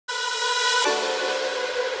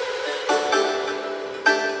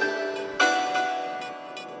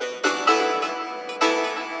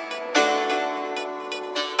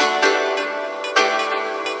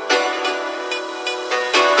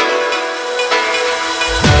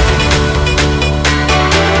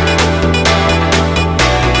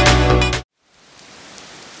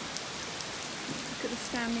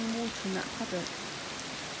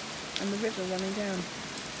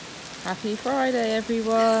Happy Friday,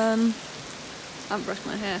 everyone. I haven't brushed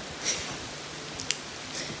my hair.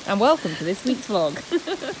 And welcome to this week's vlog.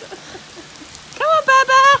 Come on,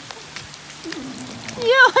 Baba!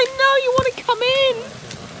 Yeah, I know you want to come in.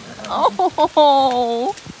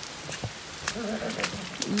 Oh!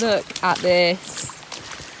 Look at this.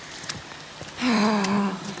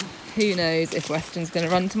 Who knows if Weston's going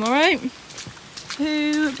to run tomorrow?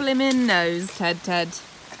 Who blimmin' knows, Ted?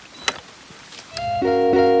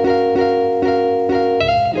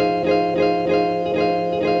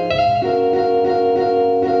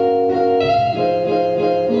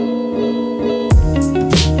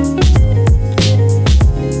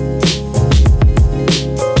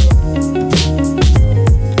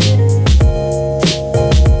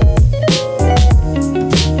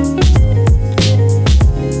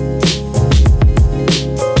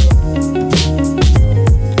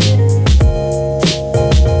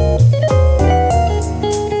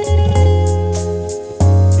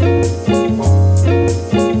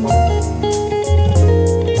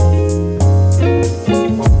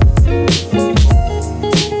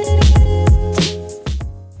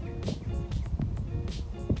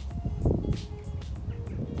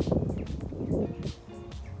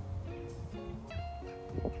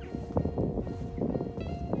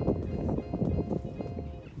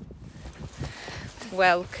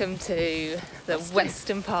 Welcome to the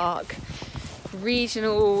Weston Park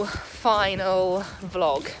regional final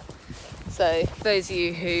vlog. So for those of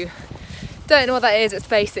you who don't know what that is, it's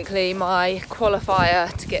basically my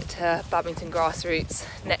qualifier to get to Badminton grassroots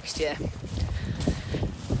next year.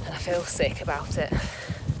 And I feel sick about it.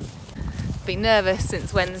 Been nervous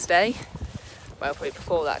since Wednesday. Well, probably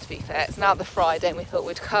before that, to be fair. It's now the Friday and we thought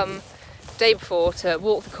we'd come the day before to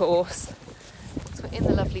walk the course. So we're in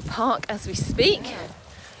the lovely park as we speak. Yeah.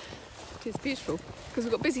 It is beautiful because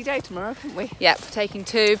we've got a busy day tomorrow, haven't we? Yep, taking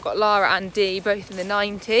two. We've got Lara and Dee both in the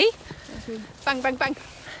 90. Bang, bang, bang.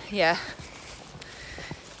 Yeah.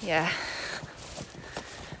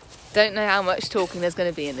 Don't know how much talking there's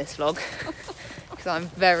going to be in this vlog because I'm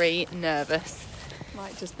very nervous.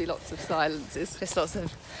 Might just be lots of silences. Just lots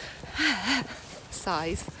of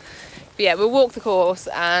sighs. But yeah, we'll walk the course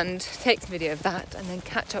and take some video of that and then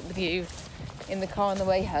catch up with you in the car on the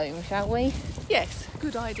way home, shall we? Yes,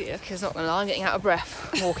 good idea. Because not gonna lie, I'm getting out of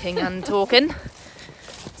breath walking and talking.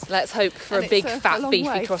 So let's hope for a big fat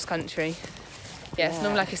beefy cross country. Yeah, it's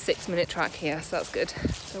normally like a 6-minute track here, so that's good.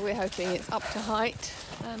 So we're hoping it's up to height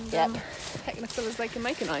and technical as they can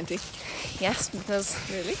make a 90. Yes, because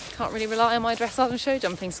really can't really rely on my dressage and show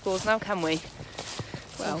jumping scores now, can we?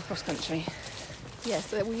 Well, cross country.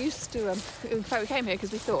 Yes, we used to, in fact we came here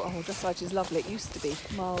because we thought, oh, dressage is lovely. It used to be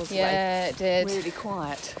miles away. Yeah, it did. Really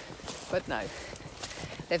quiet. But no.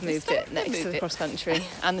 They've moved it next to the cross country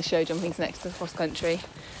and the show jumping's next to the cross country.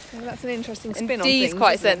 Well, that's an interesting spin on Dee's things.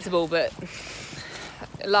 quite sensible, but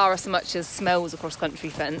Lara so much as smells a cross country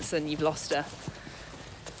fence and you've lost her.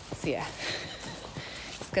 So yeah,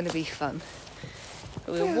 it's going to be fun.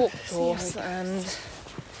 But we'll walk the course and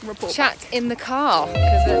chat in the car.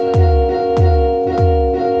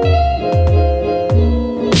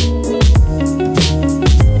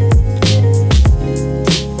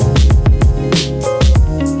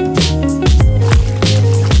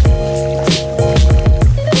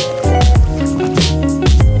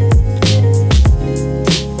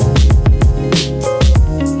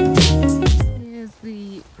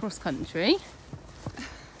 Country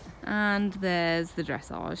and there's the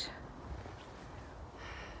dressage.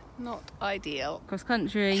 Not ideal. Cross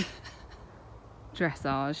country,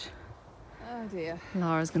 dressage. Oh dear.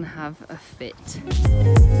 Lara's gonna have a fit.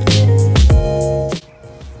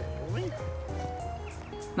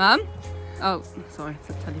 Mum? Oh, sorry, it's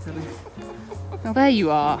a telephone. Oh, there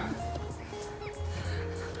you are.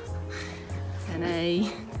 And a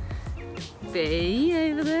B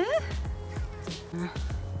over there.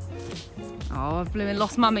 Oh, I've blooming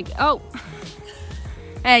lost Mum again. Oh!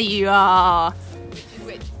 There you are! Which is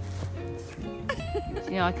which?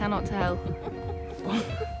 Yeah, I cannot tell.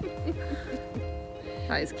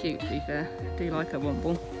 That is cute, to be fair. I do like a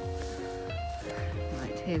womble.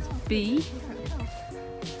 Right, here's B.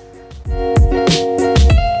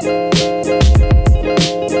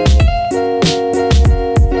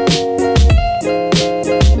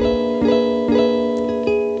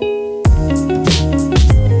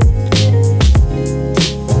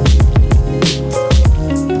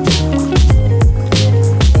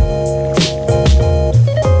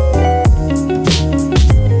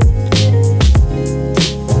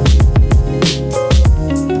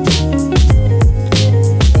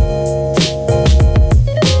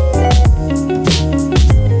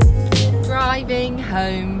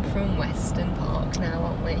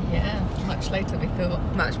 we? Yeah, much later we thought.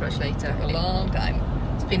 Much later. A long time.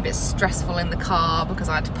 It's been a bit stressful in the car because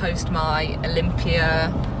I had to post my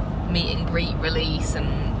Olympia meet and greet release, and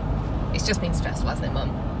it's just been stressful, hasn't it, Mum?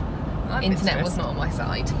 Internet was not on my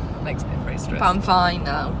side. Makes me very stressed. But I'm fine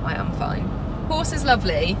now. I am fine. Horse is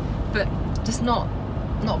lovely, but just not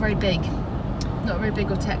very big. Not very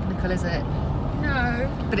big or technical, is it? No.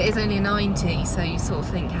 But it is only a 90, so you sort of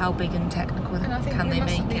think, how big and technical can they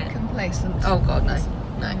make it? Complacent. Oh God, no.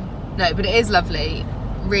 But it is lovely.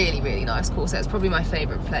 Really nice course. It's probably my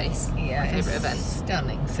favourite place. Yeah, my favourite event.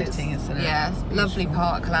 Stunning setting, isn't it? Yeah, lovely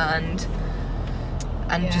parkland,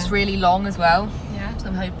 and just really long as well. Yeah. So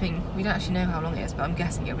I'm hoping, we don't actually know how long it is, but I'm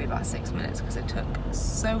guessing it'll be about 6 minutes because it took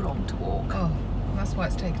so long to walk. Oh, that's why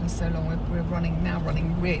it's taken us so long. We're running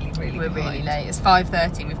really We're behind. really late. It's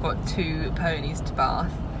 5:30 and we've got 2 ponies to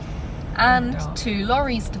bath and 2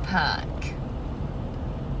 lorries to pack.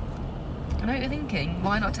 I know what you're thinking,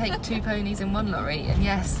 why not take 2 ponies in 1 lorry? And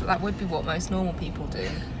yes, that would be what most normal people do.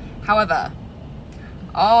 However,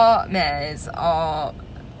 our mares are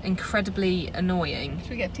incredibly annoying. Should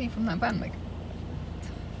we get tea from that bandmug?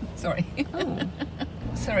 Sorry. Oh.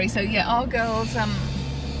 Sorry, so yeah, our girls,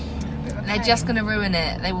 They're just going to ruin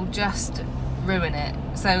it. They will just ruin it.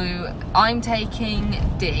 So I'm taking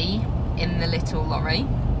D in the little lorry,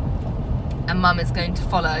 and Mum is going to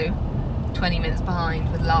follow 20 minutes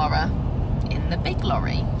behind with Lara in the big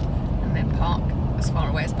lorry. And then park as far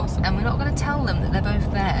away as possible. And we're not going to tell them that they're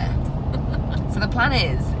both there. So the plan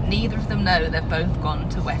is, neither of them know they've both gone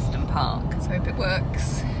to Weston Park. Let's hope it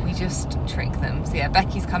works. We just trick them. So yeah,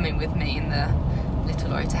 Becky's coming with me in the little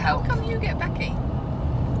lorry to help. How come you get Becky?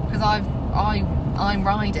 Because I'm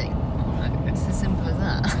riding. Oh, It's as simple as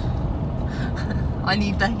that. I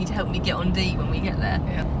need Becky to help me get on D when we get there.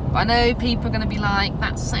 yeah. But I know people are going to be like,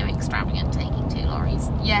 that's so extravagant taking 2 lorries.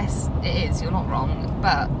 Yes, it is, you're not wrong.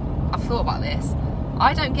 But I've thought about this.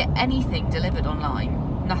 I don't get anything delivered online.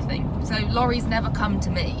 Nothing. So lorries never come to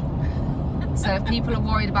me. So if people are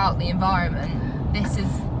worried about the environment, this is,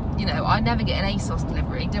 you know, I never get an ASOS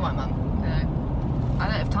delivery, do I, Mum? No. I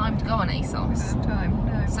don't have time to go on We ASOS. don't have time.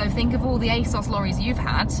 No. So think of all the ASOS lorries you've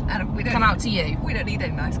had And we don't come need, out to you. We don't need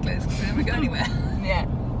any nice clothes because we never go anywhere. Yeah.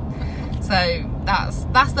 So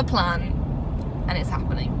that's the plan, and it's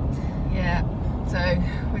happening. Yeah. So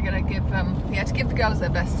we're gonna give to give the girls their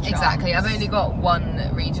best chance. Exactly. I've only got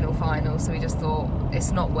 1 regional final, so we just thought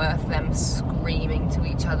it's not worth them screaming to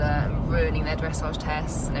each other and ruining their dressage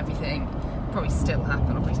tests and everything. Probably still happen.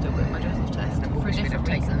 I'll probably still ruin my dressage test for a different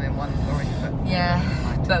taken reason. them in 1 lorry. But Yeah.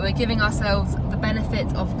 But we're giving ourselves the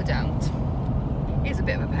benefit of the doubt. it's a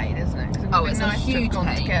bit of a pain, isn't it? 'Cause it Oh, would be it's nice a to have huge gone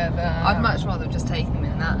pain. together. I'd much rather just take them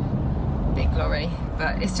in that big lorry,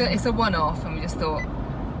 but it's a one-off, and we just thought,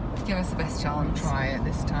 give us the best chance. Try it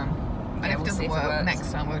this time. And Yeah, if we'll it see doesn't if it work, works.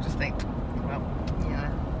 next time we'll just think, well, Yeah,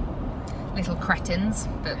 little cretins,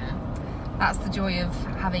 but yeah. that's the joy of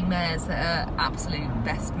having mares that are absolute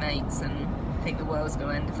best mates and think the world's going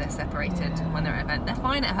to end if they're separated when they're at an event. They're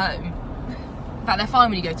fine at home. In fact, they're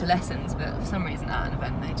fine when you go to lessons, but for some reason at an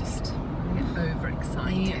event they just Get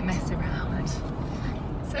overexcited. mess around.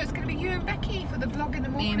 So it's going to be you and Becky for the vlog in the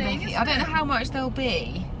Me morning. and Becky. isn't I don't know it? how much they'll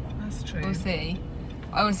be. That's true. We'll see.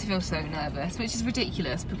 I honestly feel so nervous, which is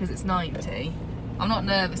ridiculous because it's 90. I'm not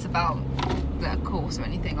nervous about the course or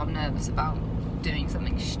anything. I'm nervous about doing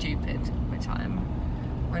something stupid, which I am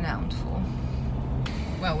renowned for.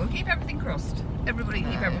 Well, we'll keep everything crossed. Everybody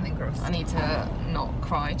keep No. everything crossed. I need to not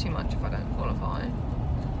cry too much if I don't qualify.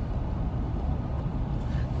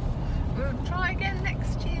 We'll try again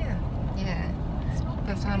next year. Yeah. It's not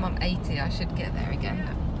By the time I'm 80, I should get there again.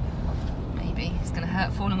 Yeah. Maybe. It's going to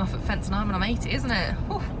hurt falling off at fence 9 when I'm 80, isn't it?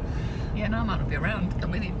 Whew. Yeah, no, I might not be around to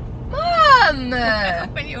come with you. Mum!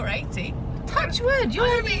 When you're 80. Touch wood, you're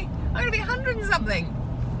I'm gonna be 100 and something.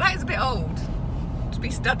 That is a bit old to be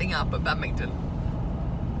studying up at Badminton.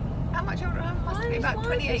 How much older? I must be about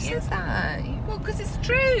 28 years. That? Well, because it's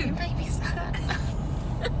true. Maybe sad.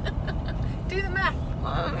 Do the math.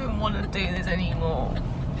 I don't even want to do this anymore.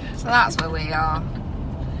 So that's where we are.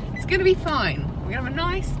 It's going to be fine. We're going to have a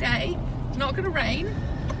nice day. It's not going to rain.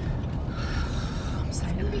 I'm so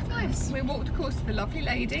It's going to be fine. We walked, of course, to the lovely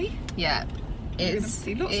lady. Yeah, We're gonna it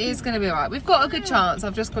see lots of is going to be alright. We've got a good chance.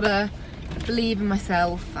 I've just got to believe in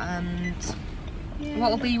myself, and what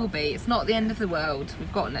will be will be. It's not the end of the world.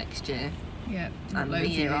 We've got next year, Yeah. and the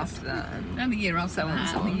year after that, And the year after so on, that.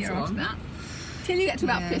 so And on, the year so after on. that. Till you get to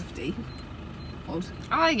about Yeah. 50. Odd.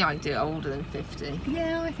 I think I do it older than 50.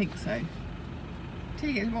 Yeah, I think so. Till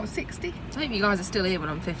you get to what, 60? I hope you guys are still here when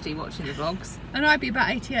I'm 50 watching the vlogs. And I'd be about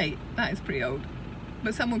 88. That is pretty old.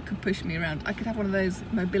 But someone could push me around. I could have one of those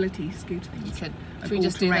mobility scooter things. Should we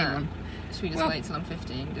just do that? One. Should we just wait till I'm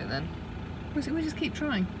 50 and do it then? We'll just keep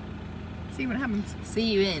trying. See what happens.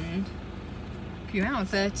 See you in a few hours.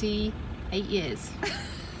 38 years.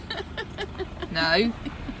 No.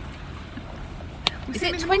 Is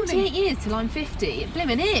it 28 years till I'm 50? It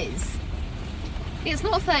blimmin' is. It's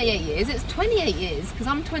not 38 years, it's 28 years, because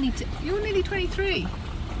I'm 22. You're nearly 23.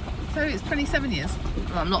 So it's 27 years.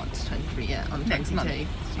 Well, I'm not 23 yet, I'm 22.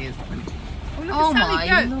 She is 22. Oh, look Oh at Sally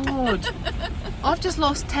my go. lord. I've just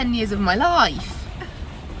lost 10 years of my life.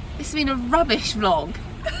 This has been a rubbish vlog.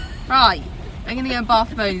 Right, I'm going to go and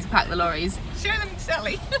Bath-Ponies and pack the lorries. Show them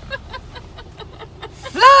Sally.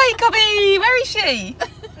 Fly, Cobby! Where is she?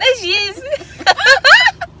 There she is.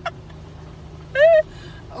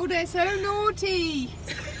 Oh, they're so naughty.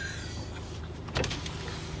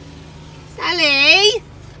 Sally!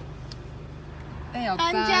 They are And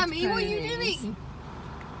bad Jammy, what are ponies. you doing?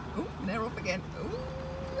 Oh, they're off again. Oh,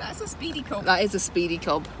 that's a speedy cob. That is a speedy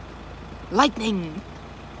cob. Lightning!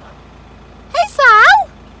 Hey, Sal!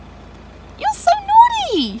 You're so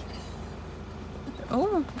naughty!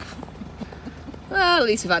 Oh. Well, at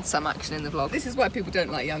least we've had some action in the vlog. This is why people don't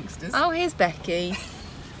like youngsters. Oh, here's Becky.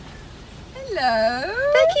 Hello.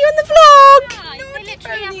 Becky on the vlog! Hi, they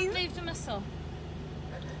literally haven't moved a muscle.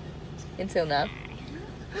 Until now.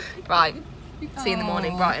 Right. See you in the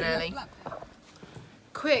morning, bright and early.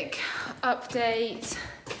 Quick update,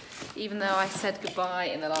 even though I said goodbye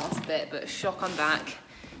in the last bit, but shock, I'm back.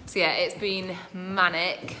 So yeah, it's been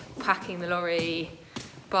manic, packing the lorry,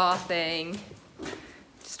 bathing,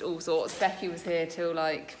 just all sorts. Becky was here till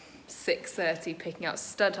like 6:30 picking out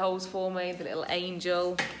stud holes for me, the little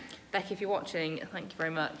angel. Becky, if you're watching, thank you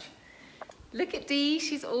very much. Look at Dee,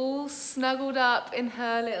 she's all snuggled up in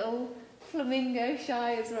her little flamingo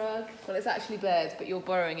Shires rug. Well, it's actually Blair's, but you're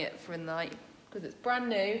borrowing it for a night because it's brand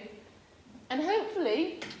new. And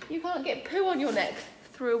hopefully you can't get poo on your neck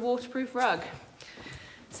through a waterproof rug.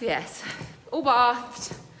 So yes, all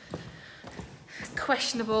bathed.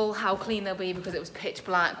 Questionable how clean they'll be because it was pitch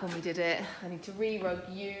black when we did it. I need to re-rug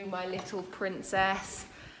you, my little princess.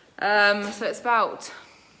 So it's about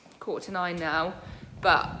 8:45 now,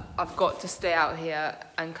 but I've got to stay out here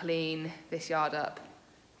and clean this yard up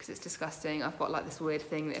because it's disgusting. I've got like this weird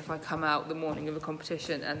thing that if I come out the morning of a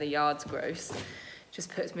competition and the yard's gross, it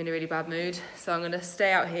just puts me in a really bad mood. So I'm going to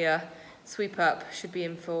stay out here, sweep up, should be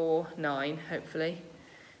in for 9 hopefully,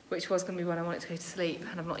 which was going to be when I wanted to go to sleep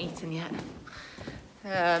and I've not eaten yet.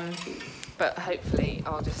 But hopefully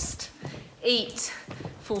I'll just eat,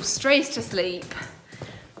 fall straight to sleep,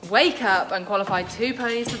 wake up and qualify 2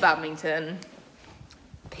 ponies for badminton.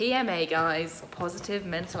 PMA guys, positive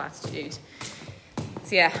mental attitude.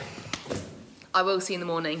 So yeah, I will see you in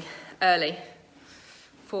the morning, early.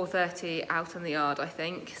 4:30 out in the yard I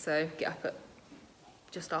think, so get up at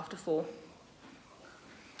just after 4.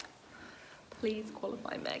 Please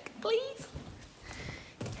qualify Meg, please.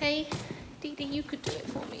 Hey, Dee Dee, you could do it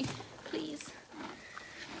for me, please.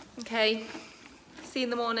 Okay, see you in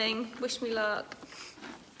the morning, wish me luck.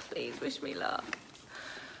 Please wish me luck.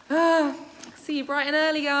 See you bright and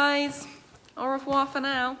early, guys. Au revoir for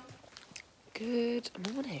now. Good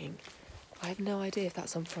morning. I have no idea if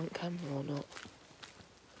that's on front camera or not.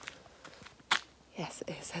 Yes,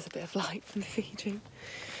 it is. There's a bit of light from the feeding.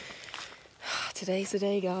 Today's the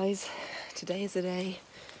day, guys. Today is the day.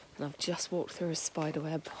 And I've just walked through a spider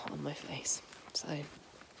web on my face. So,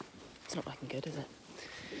 it's not looking good, is it?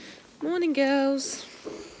 Morning, girls.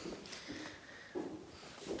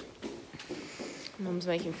 Mum's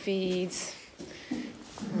making feeds.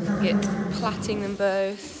 Get plaiting them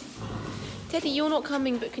both. Teddy, you're not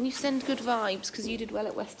coming, but can you send good vibes? Because you did well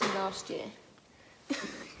at Weston last year.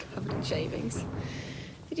 Covered in shavings.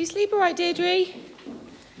 Did you sleep all right, Deirdre?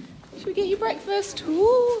 Should we get you breakfast?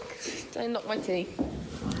 Ooh, don't knock my tea.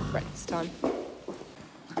 Breakfast time.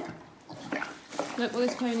 Look what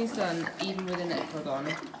this pony's done, even with a neck rug on.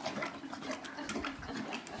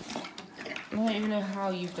 I don't even know how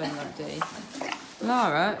you've done that, Dee.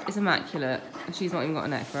 Lara is immaculate, and she's not even got a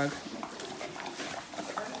neck rug.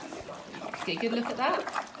 Get a good look at that.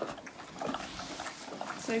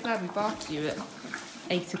 So glad we bathed you at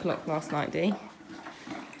 8 o'clock last night, Dee.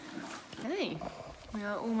 Okay, we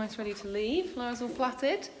are almost ready to leave. Lara's all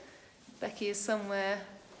plaited. Becky is somewhere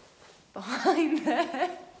behind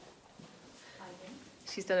there.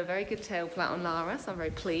 She's done a very good tail plait on Lara, so I'm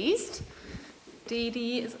very pleased. Dee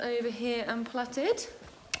Dee is over here and plaited.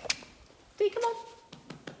 Dee, come on.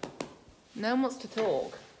 No one wants to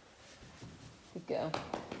talk. Good girl.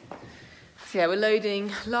 So yeah, we're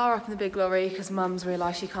loading Lara up in the big lorry because Mum's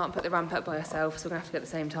realised she can't put the ramp up by herself, so we're going to have to go at the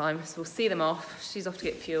same time. So we'll see them off. She's off to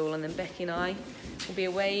get fuel, and then Becky and I will be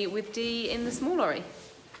away with Dee in the small lorry.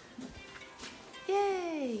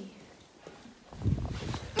 Yay!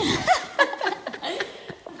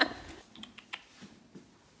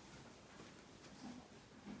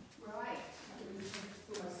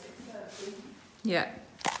 Yeah.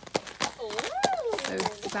 So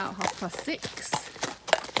it's about 6:30.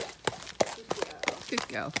 Good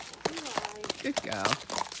girl. Good girl.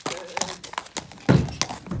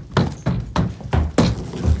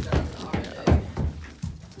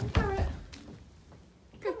 Carrot.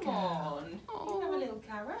 Good girl. Come on. You can have a little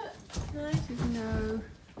carrot. No.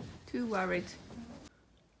 Too worried.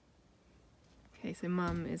 Okay, so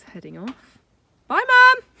Mum is heading off. Bye,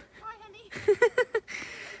 Mum! Hi, honey.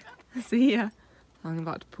 See ya. I'm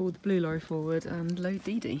about to pull the blue lorry forward and load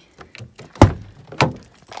Dee Dee.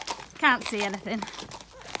 Can't see anything.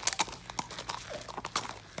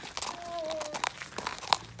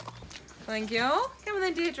 Thank you. Come on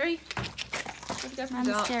then, Deirdre. And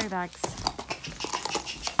the scary bags.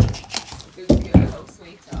 Good girl,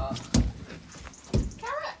 sweetheart.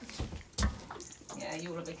 Carrot. Yeah, you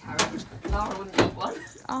want a big carrot. Lara wouldn't eat one.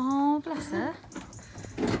 Oh, bless her.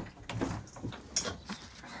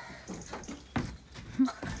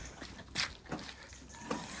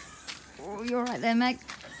 Oh, you're right there, Meg.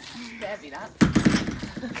 Better be that.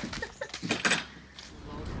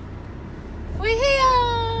 We're here!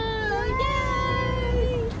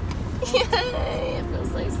 Yay! Yay! I feel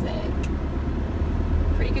so sick.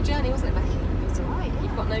 Pretty good journey, wasn't it, Becky? It was alright.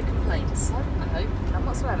 You've got no complaints, I hope. None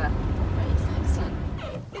whatsoever. Great, excellent.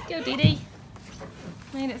 Good girl, Dee Dee.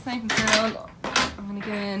 Made it safe and sound. I'm going to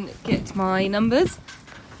go and get my numbers.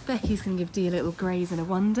 Becky's going to give Dee a little graze and a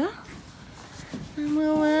wonder. And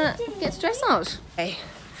we'll get to dressage. Okay,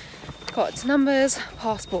 got numbers,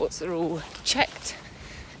 passports are all checked,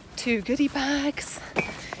 2 goodie bags.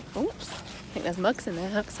 Oops, I think there's mugs in there,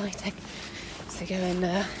 how exciting. So go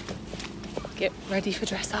and get ready for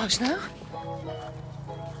dressage now.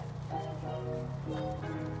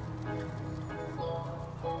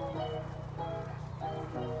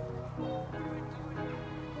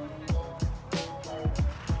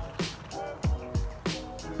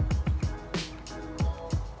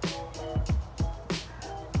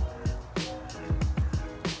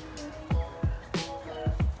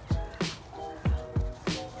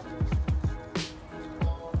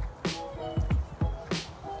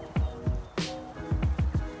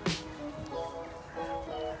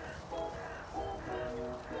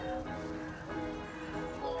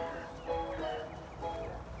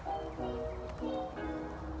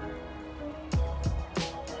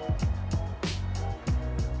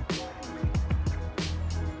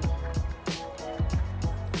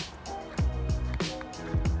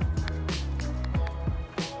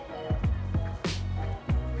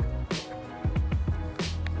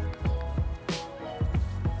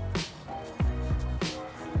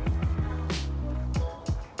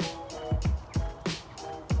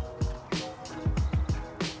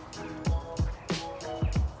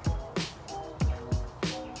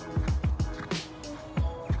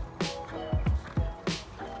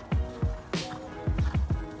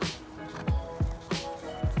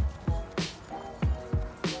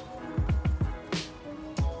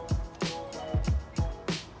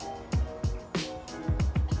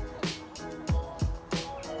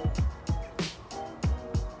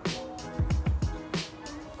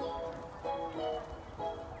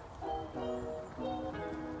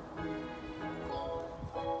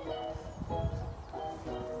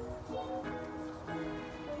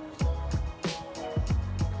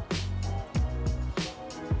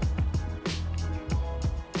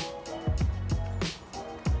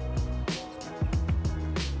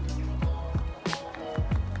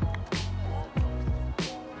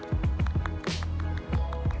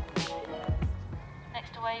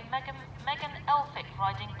 Megan Elphick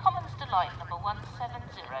riding Commons Delight number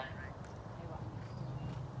 170.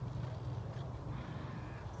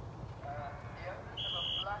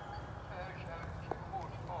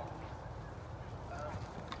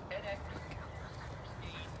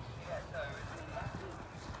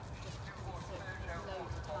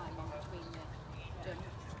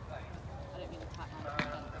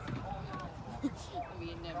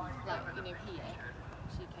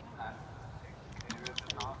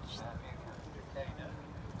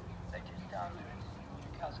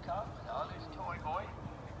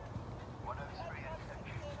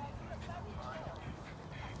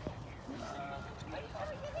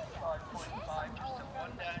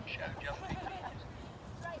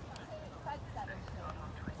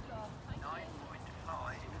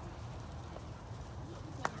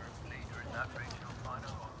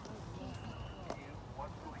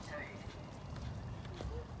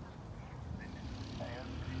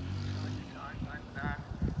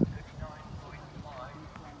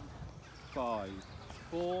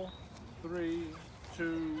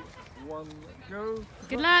 1, go.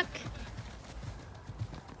 Good luck.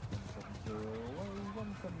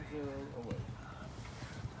 170 away.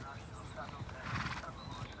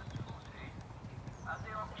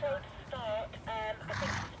 Trade start, I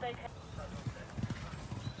think you spoke.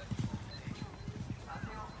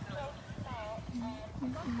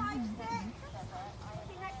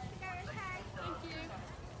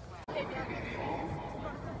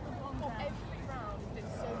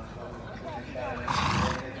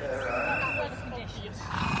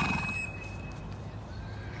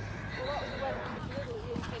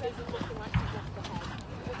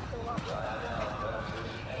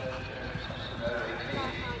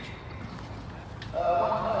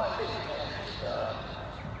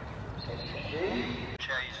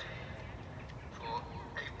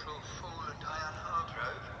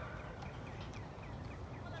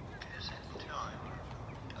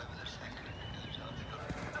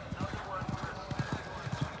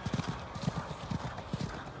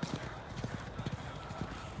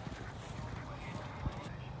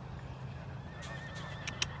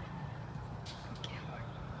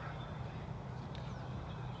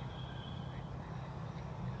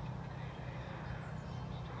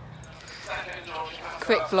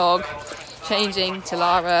 Quick vlog, changing to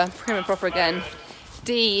Lara, prim and proper again.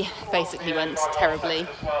 D basically went terribly,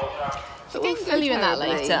 but we'll fill you in that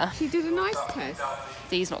later. She did a nice test.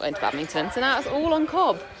 D's not going to badminton, so now it's all on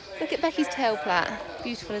Cobb. Look at Becky's tail plait,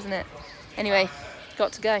 beautiful, isn't it? Anyway,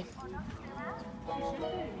 got to go.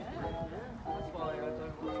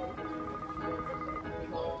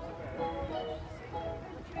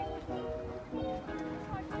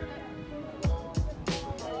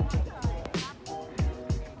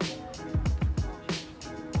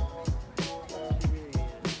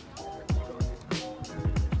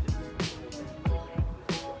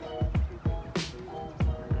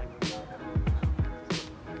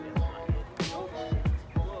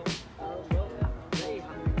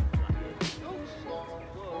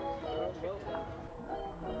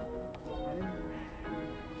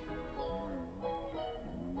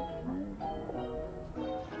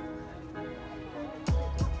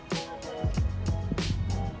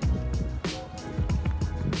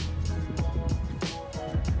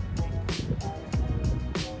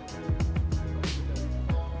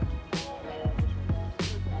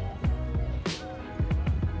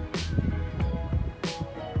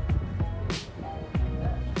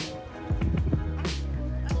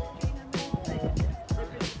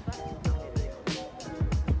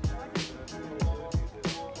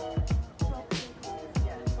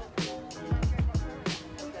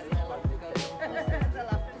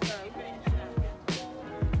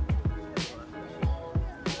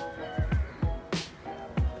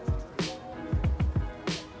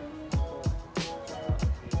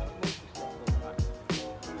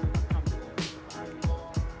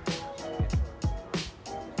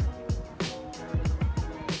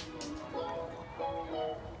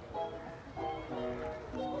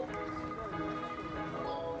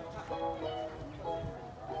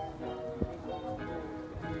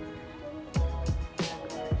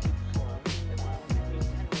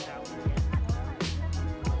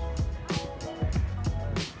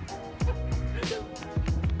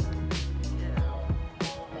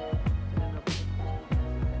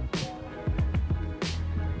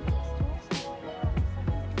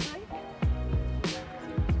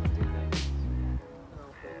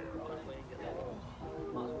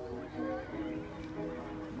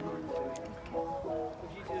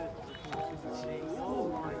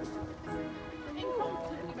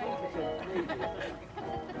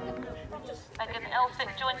 Megan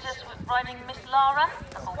Elphick joins us with riding Miss Lara,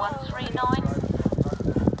 number 139.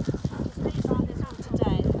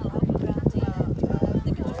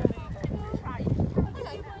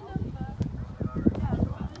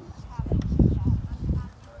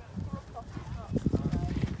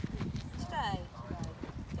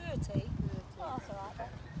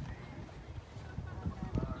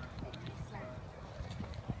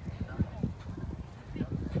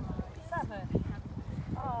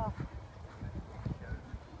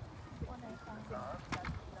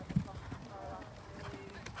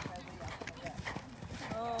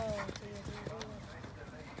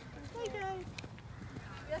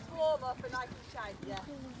 Warm up and I can shine, yeah.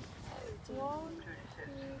 1, 2,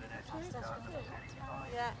 3.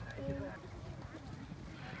 Yeah.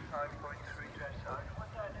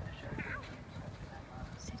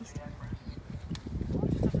 Steady, steady.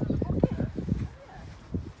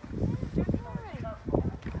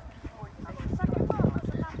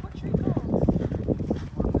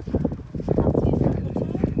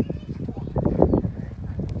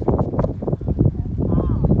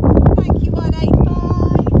 Thank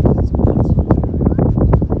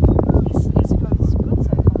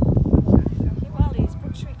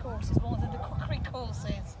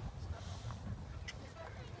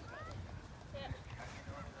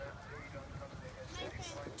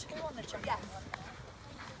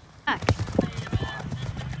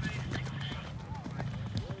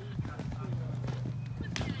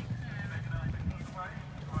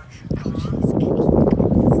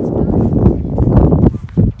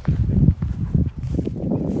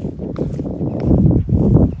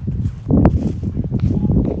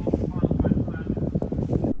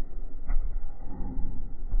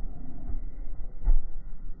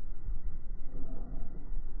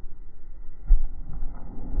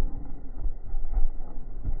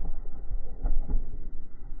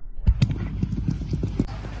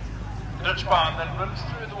Dutch barn then runs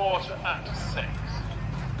through the water at 6.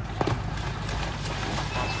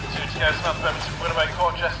 Two to go, South Badminton, Winnoway,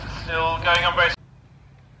 Colchester still going on very.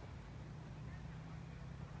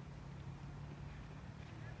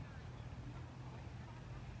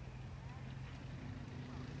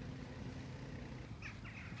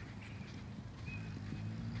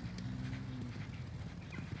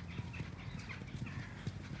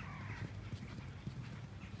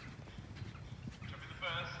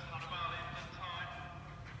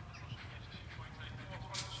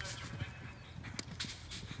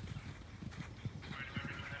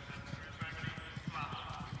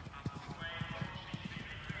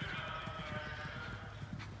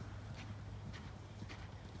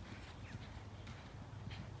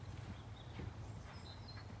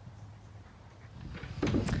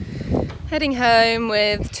 Heading home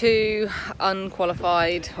with 2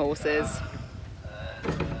 unqualified horses.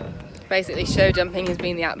 Basically, show jumping has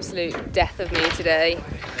been the absolute death of me today.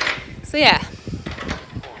 So yeah,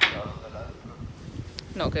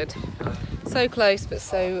 not good. So close, but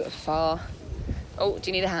so far. Oh, do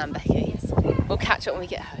you need a hand, Becky? We'll catch up when we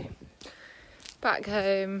get home. Back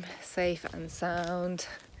home, safe and sound.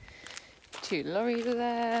 2 lorries are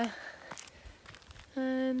there,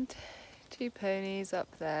 and 2 ponies up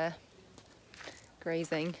there.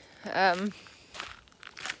 Grazing. Yeah,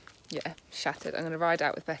 shattered. I'm going to ride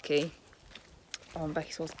out with Becky on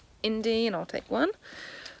Becky's horse Indy, and I'll take one.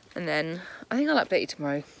 And then I think I'll update you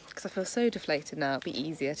tomorrow because I feel so deflated now. It'll be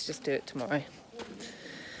easier to just do it tomorrow.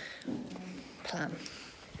 Plan.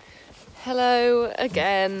 Hello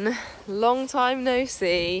again. Long time no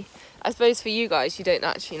see. I suppose for you guys, you don't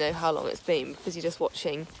actually know how long it's been because you're just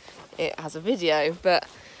watching it as a video. But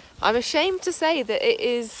I'm ashamed to say that it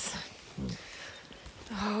is.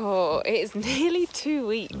 Oh, it is nearly 2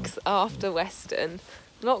 weeks after Weston.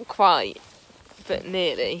 Not quite, but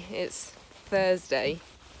nearly. It's Thursday,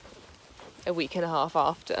 a week and a half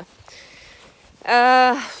after.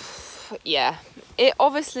 Yeah, it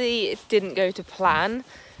obviously didn't go to plan.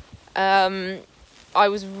 I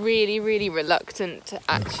was really reluctant to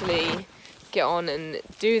actually get on and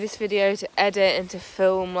do this video, to edit and to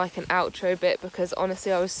film like an outro bit, because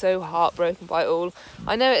honestly I was so heartbroken by it all.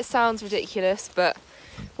 I know it sounds ridiculous, but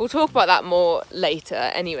we'll talk about that more later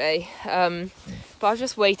anyway. But I've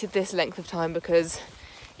just waited this length of time because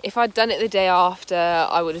if I'd done it the day after,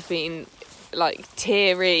 I would have been like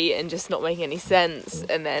teary and just not making any sense.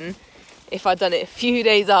 And then if I'd done it a few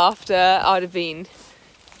days after, I'd have been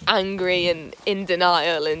angry and in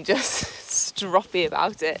denial and just stroppy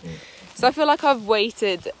about it. So I feel like I've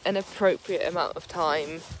waited an appropriate amount of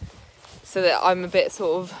time so that I'm a bit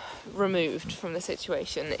sort of removed from the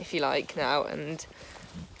situation, if you like, now, and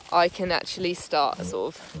I can actually start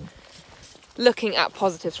sort of looking at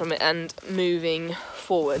positives from it and moving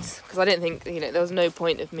forwards, because I didn't think, there was no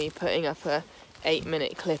point of me putting up a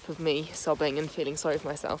 8-minute clip of me sobbing and feeling sorry for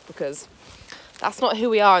myself, because that's not who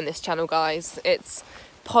we are on this channel, guys. It's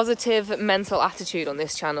positive mental attitude on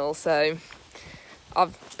this channel. So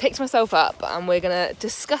I've picked myself up and we're gonna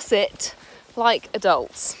discuss it like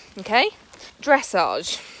adults. Okay,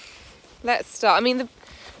 dressage. Let's start. I mean,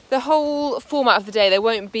 the whole format of the day, there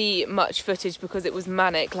won't be much footage because it was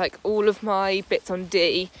manic. Like, all of my bits on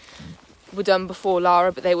D were done before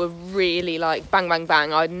Lara, but they were really like bang bang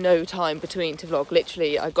bang. I had no time between to vlog.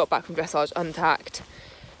 Literally, I got back from dressage, untacked,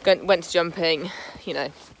 went to jumping,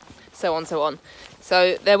 so on so on.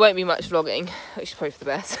 So there won't be much vlogging, which is probably for the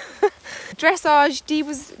best. Dressage, D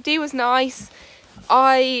was nice.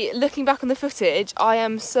 Looking back on the footage, I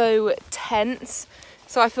am so tense.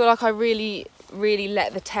 So I feel like I really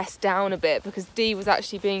let the test down a bit, because D was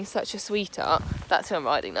actually being such a sweetheart. That's who I'm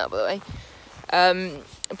riding now, by the way.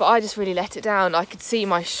 But I just really let it down. I could see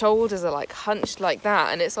my shoulders are like hunched like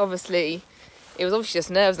that, and it was obviously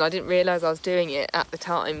just nerves, and I didn't realise I was doing it at the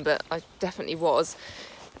time, but I definitely was.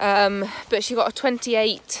 But she got a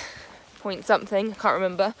 28 point something, I can't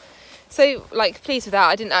remember. So, like, pleased with that.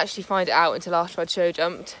 I didn't actually find it out until after I'd show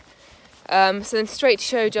jumped. So then straight to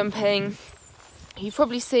show jumping. You've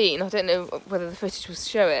probably seen, I don't know whether the footage will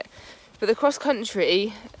show it, but the cross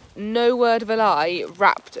country, no word of a lie,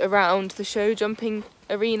 wrapped around the show jumping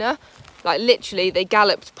arena. Like, literally, they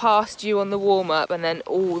galloped past you on the warm-up and then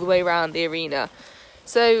all the way around the arena.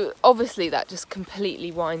 So obviously that just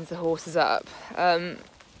completely winds the horses up.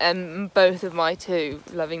 And both of my 2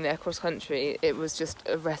 loving their cross country, it was just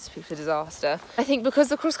a recipe for disaster. I think because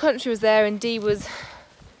the cross country was there and D was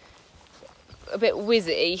a bit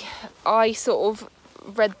whizzy, I sort of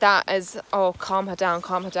read that as, oh, calm her down,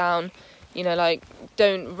 like,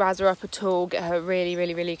 don't razz her up at all, get her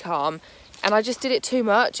really calm. And I just did it too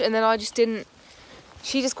much, and then I just didn't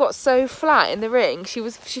she just got so flat in the ring. She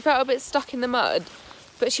felt a bit stuck in the mud,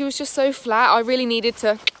 but she was just so flat. I really needed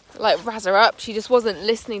to like razz her up. She just wasn't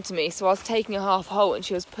listening to me, so I was taking a half halt and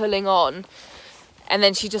she was pulling on, and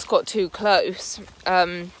then she just got too close.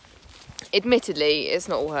 Admittedly, it's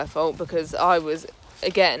not all her fault because I was,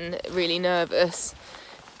 again, really nervous,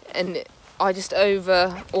 and I just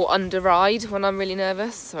over or under ride when I'm really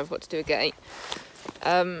nervous, so I've got to do a gate.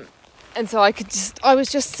 And so I was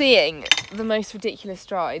just seeing the most ridiculous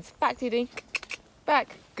strides. Back, Didi.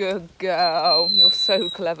 Back. Good girl. You're so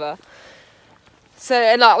clever. So,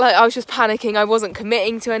 and like I was just panicking. I wasn't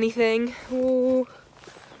committing to anything. Ooh.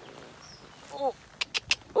 Oh,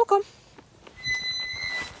 come.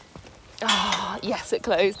 Ah, yes, it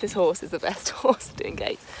closed. This horse is the best horse at doing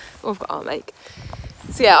gates. Oh, I've got arm ache.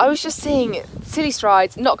 So yeah, I was just seeing silly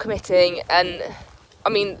strides, not committing, and I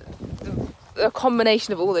mean, the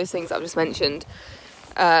combination of all those things I've just mentioned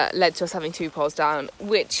led to us having 2 poles down,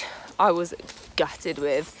 which I was gutted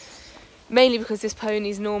with. Mainly because this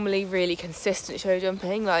pony's normally really consistent show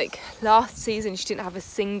jumping. Like last season, she didn't have a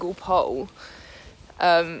single pole.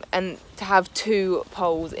 And to have 2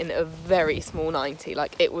 poles in a very small 90,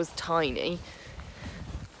 like it was tiny.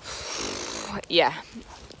 Yeah,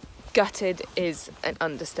 gutted is an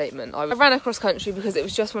understatement. I ran across country because it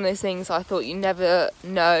was just one of those things I thought you never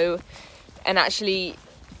know. And actually,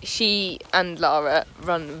 she and Lara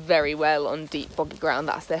run very well on deep boggy ground.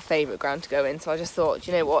 That's their favourite ground to go in. So I just thought,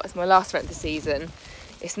 you know what, it's my last event this season.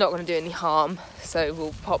 It's not going to do any harm, so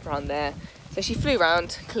we'll pop round there. So she flew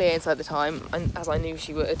round, clear inside the time, and as I knew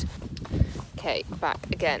she would. Okay, back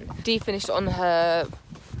again. Dee finished on her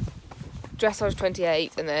dressage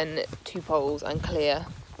 28 and then 2 poles and clear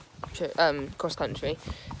cross country.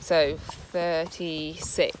 So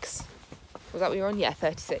 36. Was that what you were on? Yeah,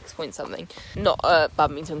 36 point something. Not a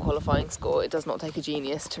badminton qualifying score. It does not take a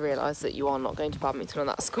genius to realise that you are not going to badminton on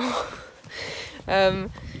that score.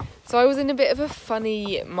 So I was in a bit of a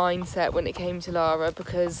funny mindset when it came to Lara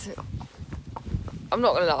because, I'm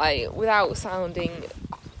not going to lie, without sounding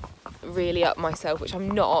really up myself, which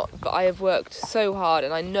I'm not, but I have worked so hard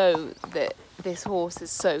and I know that this horse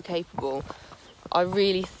is so capable. I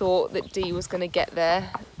really thought that Dee was going to get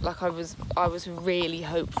there. Like I was really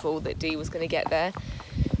hopeful that Dee was going to get there.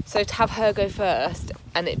 So to have her go first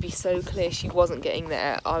and it be so clear she wasn't getting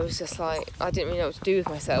there, I was just like, I didn't really know what to do with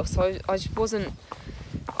myself. So I just wasn't,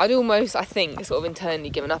 I'd almost, I think, sort of internally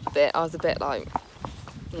given up a bit. I was a bit like,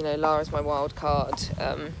 you know, Lara's my wild card.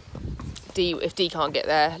 If Dee can't get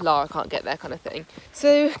there, Lara can't get there, kind of thing.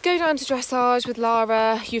 So go down to dressage with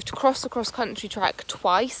Lara. You have to cross the cross-country track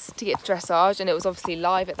twice to get to dressage, and it was obviously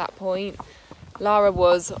live at that point. Lara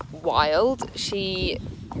was wild. She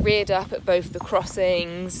reared up at both the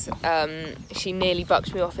crossings. She nearly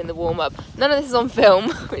bucked me off in the warm-up. None of this is on film,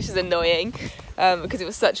 which is annoying, because it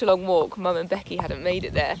was such a long walk. Mum and Becky hadn't made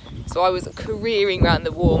it there. So I was careering around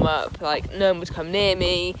the warm-up, like no one would come near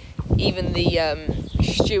me. Even the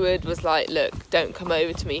steward was like, look, don't come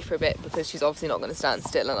over to me for a bit because she's obviously not going to stand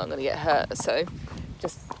still and I'm going to get hurt, so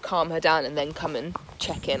just calm her down and then come and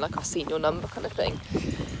check in, like I've seen your number, kind of thing.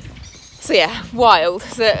 So yeah, wild.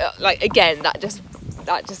 So like again, that just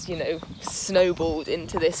you know, snowballed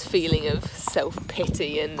into this feeling of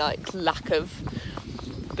self-pity and like lack of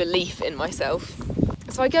belief in myself.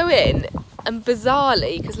 So I go in, and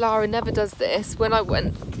bizarrely, because Lara never does this, when I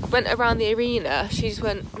went around the arena, she just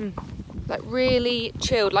went like really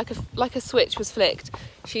chilled, like a switch was flicked.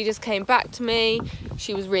 She just came back to me.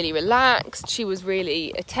 She was really relaxed. She was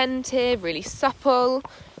really attentive, really supple.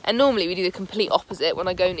 And normally we do the complete opposite. When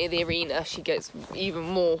I go near the arena, she gets even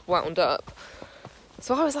more wound up.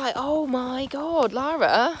 So I was like, oh my God,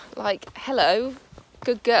 Lara, like, hello,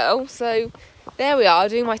 good girl. So there we are,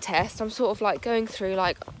 doing my test. I'm sort of like going through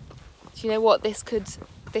like, do you know what, this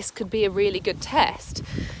could be a really good test.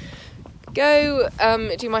 Go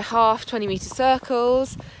do my half 20-metre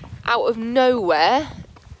circles. Out of nowhere,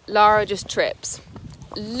 Lara just trips.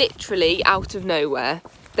 Literally out of nowhere.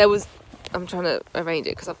 I'm trying to arrange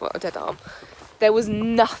it because I've got a dead arm. There was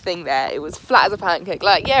nothing there. It was flat as a pancake.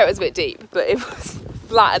 Like, yeah, it was a bit deep, but it was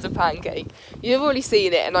flat as a pancake. You've already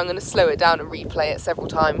seen it, and I'm going to slow it down and replay it several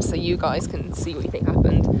times so you guys can see what you think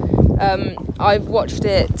happened. I've watched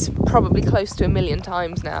it probably close to 1 million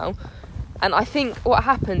times now, and I think what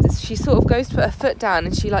happens is she sort of goes to put her foot down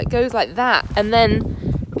and she like goes like that, and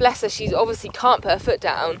then bless her, she obviously can't put her foot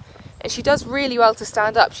down, and she does really well to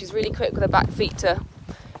stand up. She's really quick with her back feet to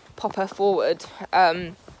pop her forward.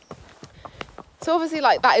 So obviously,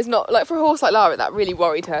 like, that is not, like, for a horse like Lara, that really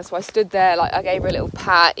worried her. So I stood there, like, I gave her a little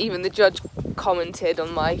pat. Even the judge commented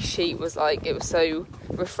on my sheet, was like, it was so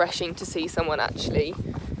refreshing to see someone actually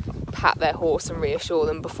pat their horse and reassure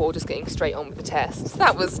them before just getting straight on with the test. So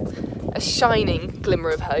that was a shining glimmer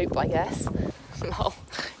of hope, I guess. Lol,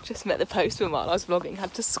 just met the postman while I was vlogging,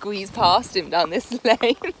 had to squeeze past him down this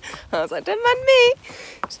lane. I was like, don't mind me,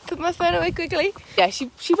 just put my phone away quickly. Yeah, she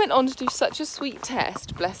went on to do such a sweet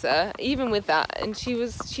test, bless her, even with that, and she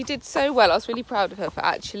did so well. I was really proud of her for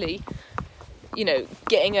actually, you know,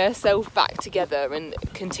 getting herself back together and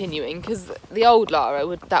continuing, because the old Lara,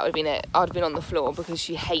 that would have been it. I'd have been on the floor because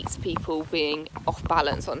she hates people being off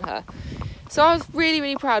balance on her. So I was really,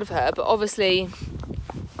 really proud of her, but obviously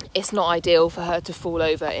it's not ideal for her to fall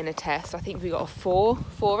over in a test. I think we got a 4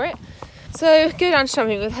 for it. So go down to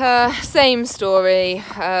jumping with her, same story.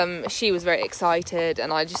 She was very excited,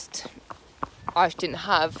 and I didn't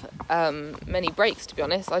have many breaks, to be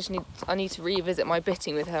honest. I need to revisit my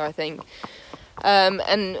bitting with her, I think.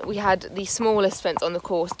 And we had the smallest fence on the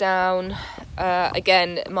course down.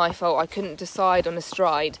 Again, my fault, I couldn't decide on a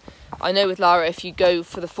stride. I know with Lara, if you go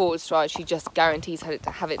for the forward stride, she just guarantees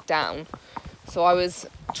to have it down. So I was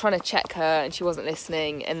trying to check her and she wasn't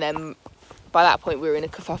listening, and then by that point we were in a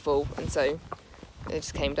kerfuffle, and so it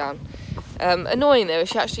just came down. Annoying though,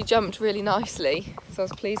 she actually jumped really nicely, so I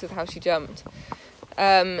was pleased with how she jumped.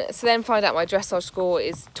 So then find out my dressage score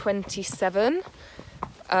is 27,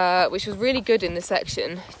 which was really good in this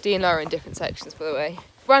section. Dee and Lara in different sections, by the way.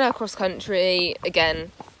 Ran our cross country,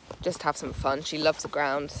 again, just to have some fun. She loves the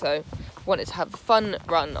ground, so wanted to have a fun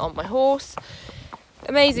run on my horse.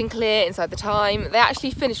 Amazing clear inside the time. They actually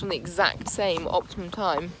finished on the exact same optimum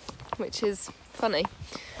time, which is funny.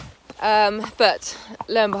 But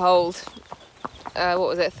lo and behold, what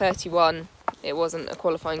was it, 31. It wasn't a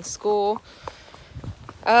qualifying score.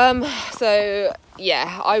 So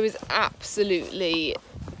yeah, I was absolutely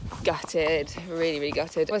gutted, really, really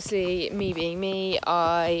gutted. Obviously, me being me,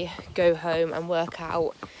 I go home and work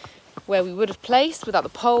out where we would have placed without the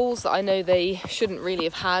poles that I know they shouldn't really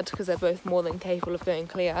have had, because they're both more than capable of going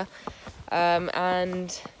clear.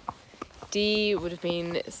 And Dee would have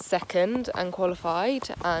been 2nd and qualified,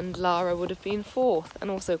 and Lara would have been 4th and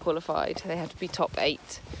also qualified. They had to be top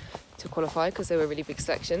 8 to qualify because they were really big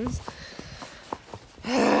sections.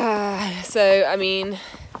 So, I mean,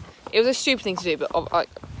 it was a stupid thing to do, but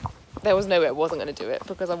there was no way I wasn't going to do it,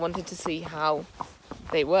 because I wanted to see how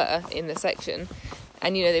they were in the section.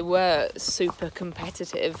 And, you know, they were super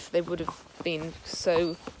competitive. They would have been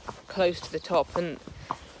so close to the top. And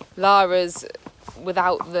Lara's,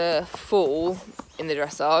 without the fall in the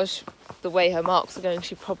dressage, the way her marks are going,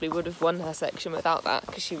 she probably would have won her section without that,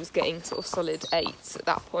 because she was getting sort of solid 8s at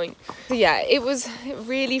that point. So yeah, it was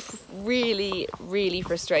really, really, really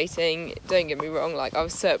frustrating. Don't get me wrong, like, I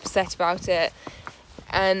was so upset about it.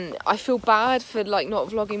 And I feel bad for, like, not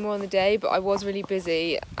vlogging more on the day, but I was really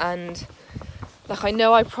busy, and like, I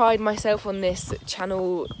know I pride myself on this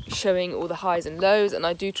channel showing all the highs and lows, and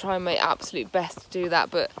I do try my absolute best to do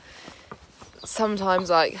that, but sometimes,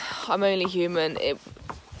 like, I'm only human.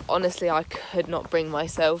 Honestly, I could not bring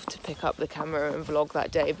myself to pick up the camera and vlog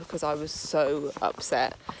that day because I was so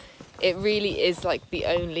upset. It really is like the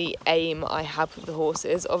only aim I have with the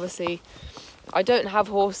horses. Obviously, I don't have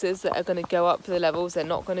horses that are going to go up the levels. They're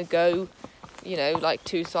not going to go, you know, like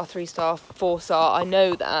 2-star, 3-star, 4-star. I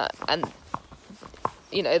know that, and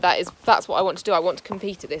you know, that's what I want to do. I want to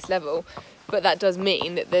compete at this level, but that does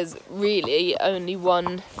mean that there's really only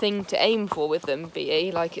one thing to aim for with them,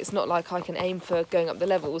 BE. Like, it's not like I can aim for going up the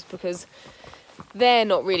levels, because they're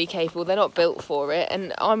not really capable. They're not built for it,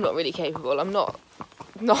 and I'm not really capable. I'm not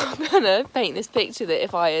gonna paint this picture that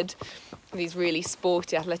if I had these really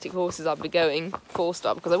sporty athletic horses, I'd be going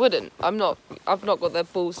 4-star, because I wouldn't. I've not got the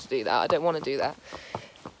balls to do that. I don't want to do that.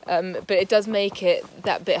 But it does make it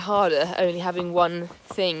that bit harder, only having one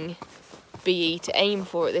thing BE to aim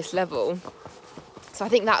for at this level. So I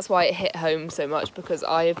think that's why it hit home so much, because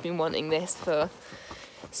I have been wanting this for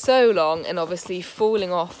so long, and obviously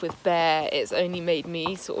falling off with Bear, it's only made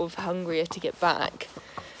me sort of hungrier to get back.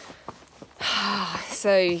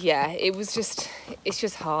 So yeah, it's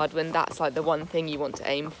just hard when that's like the one thing you want to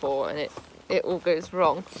aim for, and it all goes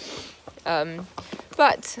wrong.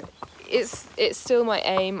 But it's still my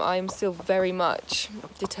aim. I'm still very much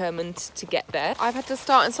determined to get there. I've had to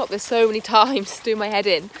start and stop this so many times to do my head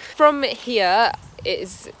in. From here, it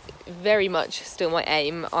is very much still my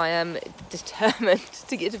aim. I am determined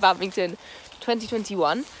to get to Badminton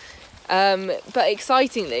 2021. But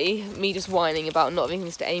excitingly, me just whining about not having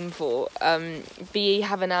things to aim for, BE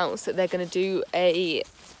have announced that they're going to do a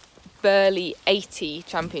Burley 80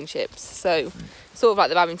 championships. So sort of like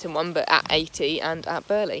the Badminton one, but at 80 and at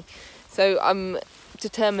Burley. So I'm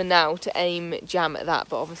determined now to aim jam at that,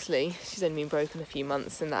 but obviously she's only been broken a few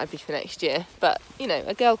months and that'd be for next year. But, you know,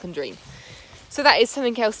 a girl can dream. So that is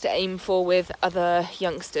something else to aim for with other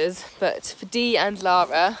youngsters. But for Dee and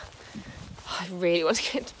Lara, I really want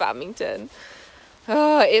to get to Badminton.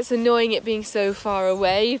 Oh, it's annoying it being so far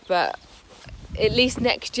away, but at least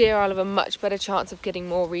next year I'll have a much better chance of getting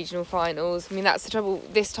more regional finals. I mean, that's the trouble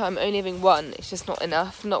this time, only having one, it's just not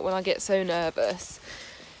enough, not when I get so nervous.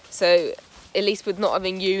 So at least with not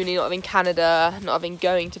having uni, not having Canada, not having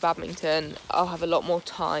going to Badminton, I'll have a lot more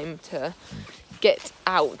time to get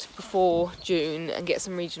out before June and get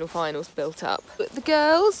some regional finals built up. But the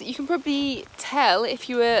girls, you can probably tell if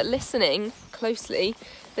you were listening closely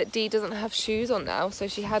that Dee doesn't have shoes on now. So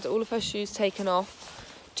she had all of her shoes taken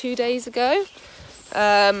off 2 days ago.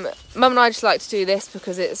 Mum and I just like to do this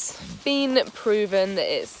because it's been proven that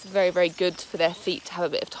it's very, very good for their feet to have a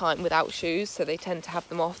bit of time without shoes. So they tend to have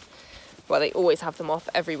them off, well, they always have them off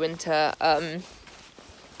every winter. Probably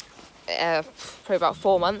about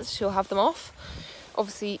 4 months she'll have them off.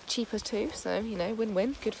 Obviously cheaper too, so you know,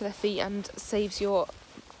 win-win. Good for their feet and saves your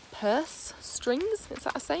purse strings. Is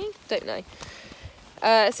that a saying? Don't know.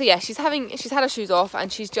 So yeah, she's had her shoes off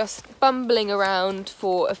and she's just bumbling around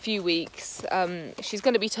for a few weeks. She's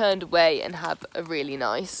going to be turned away and have a really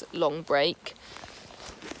nice long break.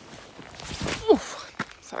 Oof,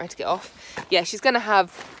 sorry to get off. Yeah, she's going to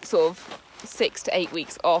have sort of 6 to 8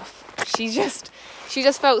 weeks off. She just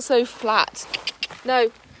felt so flat.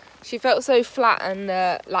 No, she felt so flat and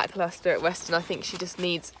lackluster at Weston. I think she just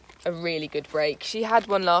needs a really good break. She had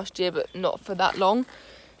one last year, but not for that long.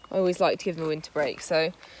 I always like to give them a winter break.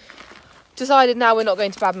 So decided now we're not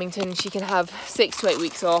going to Badminton. She can have 6 to 8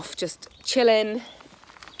 weeks off, just chilling,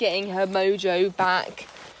 getting her mojo back.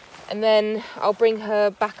 And then I'll bring her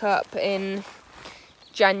back up in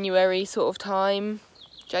January sort of time,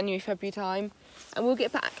 January, February time. And we'll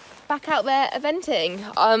get back out there eventing.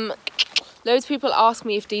 Loads of people ask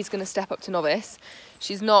me if Dee's going to step up to novice.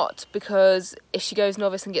 She's not, because if she goes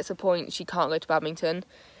novice and gets a point, she can't go to Badminton.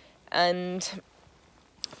 And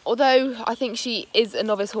although I think she is a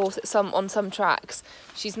novice horse on some tracks,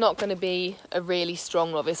 she's not going to be a really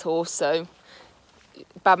strong novice horse. So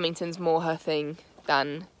Badminton's more her thing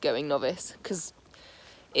than going novice, because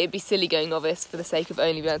it'd be silly going novice for the sake of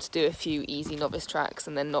only being able to do a few easy novice tracks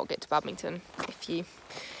and then not get to Badminton,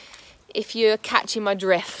 if you're catching my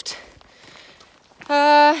drift.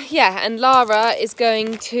 Yeah, and Lara is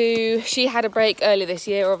going to, she had a break earlier this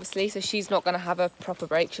year obviously, so she's not going to have a proper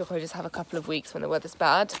break. She'll probably just have a couple of weeks when the weather's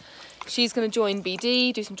bad. She's going to join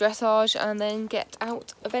BD, do some dressage and then get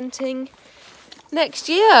out eventing next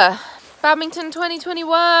year. Badminton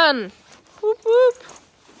 2021! Whoop whoop!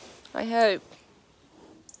 I hope.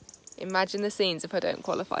 Imagine the scenes if I don't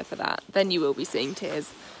qualify for that. Then you will be seeing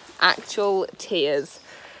tears. Actual tears.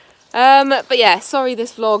 But yeah, sorry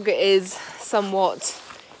this vlog is somewhat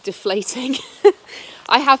deflating.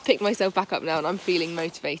 I have picked myself back up now and I'm feeling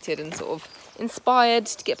motivated and sort of inspired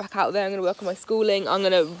to get back out there. I'm going to work on my schooling. I'm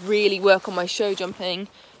going to really work on my show jumping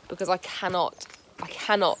because I cannot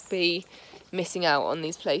be missing out on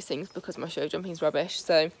these placings because my show jumping is rubbish.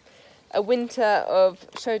 So a winter of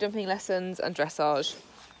show jumping lessons and dressage.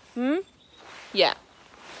 Yeah.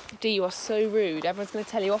 Dee, you are so rude. Everyone's going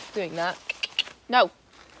to tell you off doing that. No.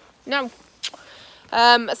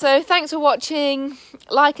 So thanks for watching.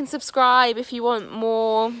 Like and subscribe if you want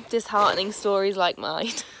more disheartening stories like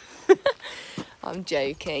mine. I'm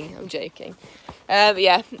joking. But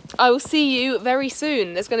yeah, I will see you very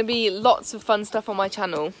soon. There's going to be lots of fun stuff on my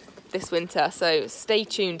channel this winter, so stay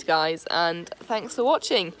tuned guys, and thanks for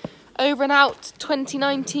watching. Over and out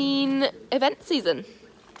 2019 event season.